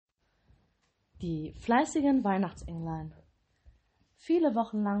Die fleißigen Weihnachtsenglein. Viele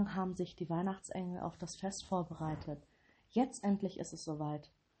Wochen lang haben sich die Weihnachtsengel auf das Fest vorbereitet. Jetzt endlich ist es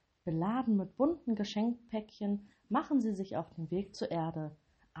soweit. Beladen mit bunten Geschenkpäckchen machen sie sich auf den Weg zur Erde.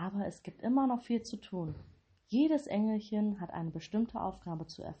 Aber es gibt immer noch viel zu tun. Jedes Engelchen hat eine bestimmte Aufgabe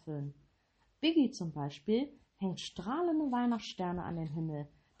zu erfüllen. Biggie zum Beispiel hängt strahlende Weihnachtssterne an den Himmel,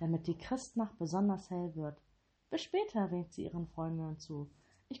 damit die Christnacht besonders hell wird. Bis später, winkt sie ihren Freundinnen zu.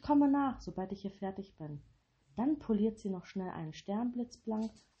 Ich komme nach, sobald ich hier fertig bin. Dann poliert sie noch schnell einen Sternblitz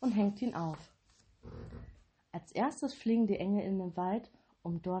blank und hängt ihn auf. Als erstes fliegen die Engel in den Wald,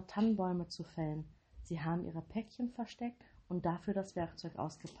 um dort Tannenbäume zu fällen. Sie haben ihre Päckchen versteckt und dafür das Werkzeug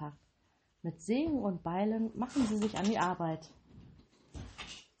ausgepackt. Mit Sägen und Beilen machen sie sich an die Arbeit.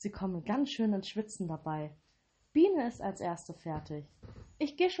 Sie kommen ganz schön ins Schwitzen dabei. Biene ist als erste fertig.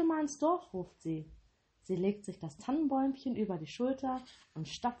 Ich gehe schon mal ins Dorf, ruft sie. Sie legt sich das Tannenbäumchen über die Schulter und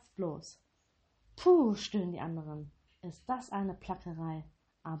stapft los. Puh, stöhnen die anderen. Ist das eine Plackerei?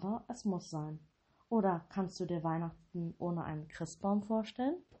 Aber es muss sein. Oder kannst du dir Weihnachten ohne einen Christbaum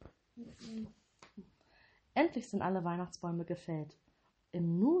vorstellen? Endlich sind alle Weihnachtsbäume gefällt.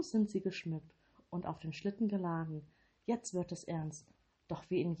 Im Nu sind sie geschmückt und auf den Schlitten geladen. Jetzt wird es ernst. Doch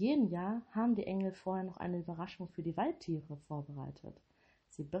wie in jedem Jahr haben die Engel vorher noch eine Überraschung für die Waldtiere vorbereitet.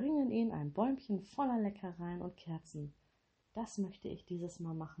 Sie bringen ihnen ein Bäumchen voller Leckereien und Kerzen. Das möchte ich dieses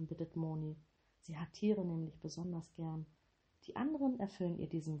Mal machen, bittet Moni. Sie hat Tiere nämlich besonders gern. Die anderen erfüllen ihr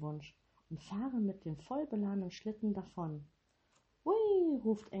diesen Wunsch und fahren mit dem voll beladenen Schlitten davon. Hui,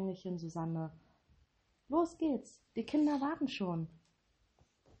 ruft Engelchen Susanne. Los geht's, die Kinder warten schon.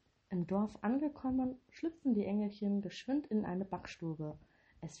 Im Dorf angekommen, schlüpfen die Engelchen geschwind in eine Backstube.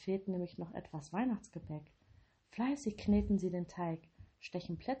 Es fehlt nämlich noch etwas Weihnachtsgebäck. Fleißig kneten sie den Teig,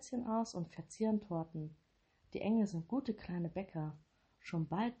 stechen Plätzchen aus und verzieren Torten. Die Engel sind gute kleine Bäcker. Schon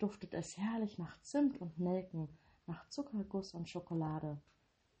bald duftet es herrlich nach Zimt und Nelken, nach Zuckerguss und Schokolade.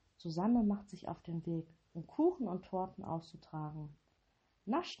 Susanne macht sich auf den Weg, um Kuchen und Torten auszutragen.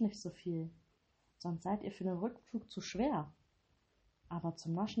 Nascht nicht so viel, sonst seid ihr für den Rückflug zu schwer. Aber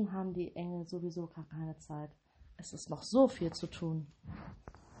zum Naschen haben die Engel sowieso gar keine Zeit. Es ist noch so viel zu tun.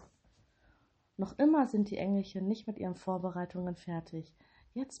 Noch immer sind die Engelchen nicht mit ihren Vorbereitungen fertig.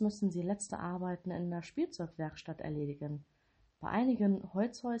 Jetzt müssen sie letzte Arbeiten in der Spielzeugwerkstatt erledigen. Bei einigen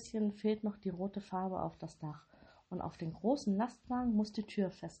Holzhäuschen fehlt noch die rote Farbe auf das Dach und auf den großen Lastwagen muss die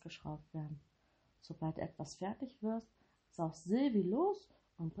Tür festgeschraubt werden. Sobald etwas fertig wird, saust Silvi los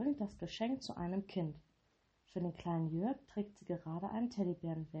und bringt das Geschenk zu einem Kind. Für den kleinen Jörg trägt sie gerade einen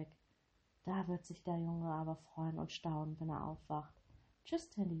Teddybären weg. Da wird sich der Junge aber freuen und staunen, wenn er aufwacht. Tschüss,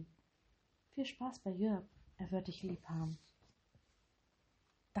 Teddy. Viel Spaß bei Jörg, er wird dich lieb haben.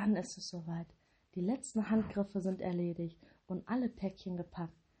 Dann ist es soweit. Die letzten Handgriffe sind erledigt und alle Päckchen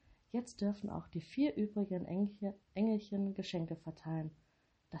gepackt. Jetzt dürfen auch die 4 übrigen Engelchen Geschenke verteilen.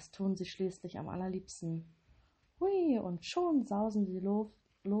 Das tun sie schließlich am allerliebsten. Hui, und schon sausen sie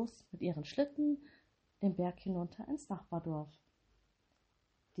los mit ihren Schlitten den Berg hinunter ins Nachbardorf.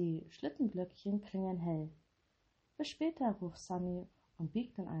 Die Schlittenglöckchen klingeln hell. Bis später, ruft Sunny und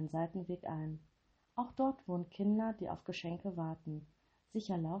biegt in einen Seitenweg ein. Auch dort wohnen Kinder, die auf Geschenke warten.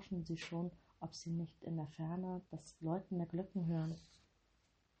 Sicher lauschen sie schon, ob sie nicht in der Ferne das Läuten der Glocken hören.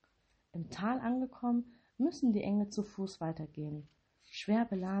 Im Tal angekommen, müssen die Engel zu Fuß weitergehen. Schwer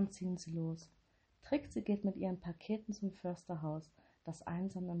beladen ziehen sie los. Trixie geht mit ihren Paketen zum Försterhaus, das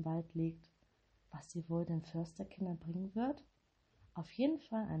einsam im Wald liegt. Was sie wohl den Försterkindern bringen wird? Auf jeden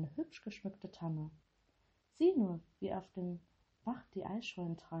Fall eine hübsch geschmückte Tanne. Sieh nur, wie auf dem Bach die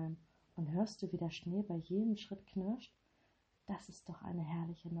Eisschollen treiben, und hörst du, wie der Schnee bei jedem Schritt knirscht? Das ist doch eine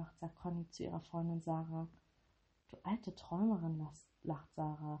herrliche Nacht, sagt Conny zu ihrer Freundin Sarah. Du alte Träumerin, lacht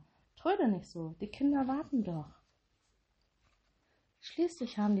Sarah. Tröde nicht so, die Kinder warten doch.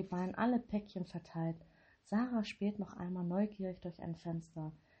 Schließlich haben die beiden alle Päckchen verteilt. Sarah späht noch einmal neugierig durch ein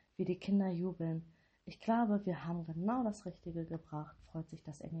Fenster, wie die Kinder jubeln. Ich glaube, wir haben genau das Richtige gebracht, freut sich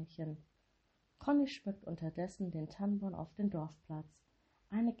das Engelchen. Conny schmückt unterdessen den Tannenbaum auf den Dorfplatz.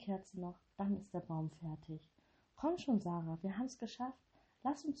 Eine Kerze noch, dann ist der Baum fertig. Komm schon, Sarah, wir haben's geschafft.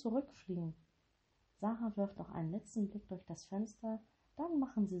 Lass uns zurückfliegen. Sarah wirft noch einen letzten Blick durch das Fenster, dann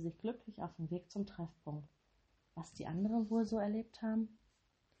machen sie sich glücklich auf den Weg zum Treffpunkt. Was die anderen wohl so erlebt haben?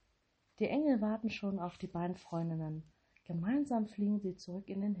 Die Engel warten schon auf die beiden Freundinnen. Gemeinsam fliegen sie zurück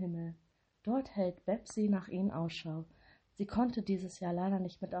in den Himmel. Dort hält Bepsi nach ihnen Ausschau. Sie konnte dieses Jahr leider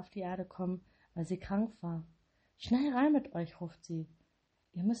nicht mit auf die Erde kommen, weil sie krank war. Schnell rein mit euch, ruft sie.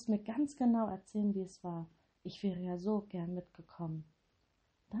 Ihr müsst mir ganz genau erzählen, wie es war. Ich wäre ja so gern mitgekommen.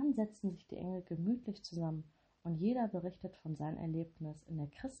 Dann setzen sich die Engel gemütlich zusammen und jeder berichtet von seinem Erlebnis in der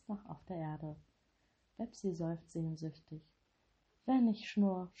Christnacht auf der Erde. Bepsi seufzt sehnsüchtig. Wenn nicht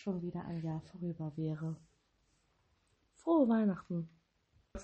nur schon wieder ein Jahr vorüber wäre. Frohe Weihnachten!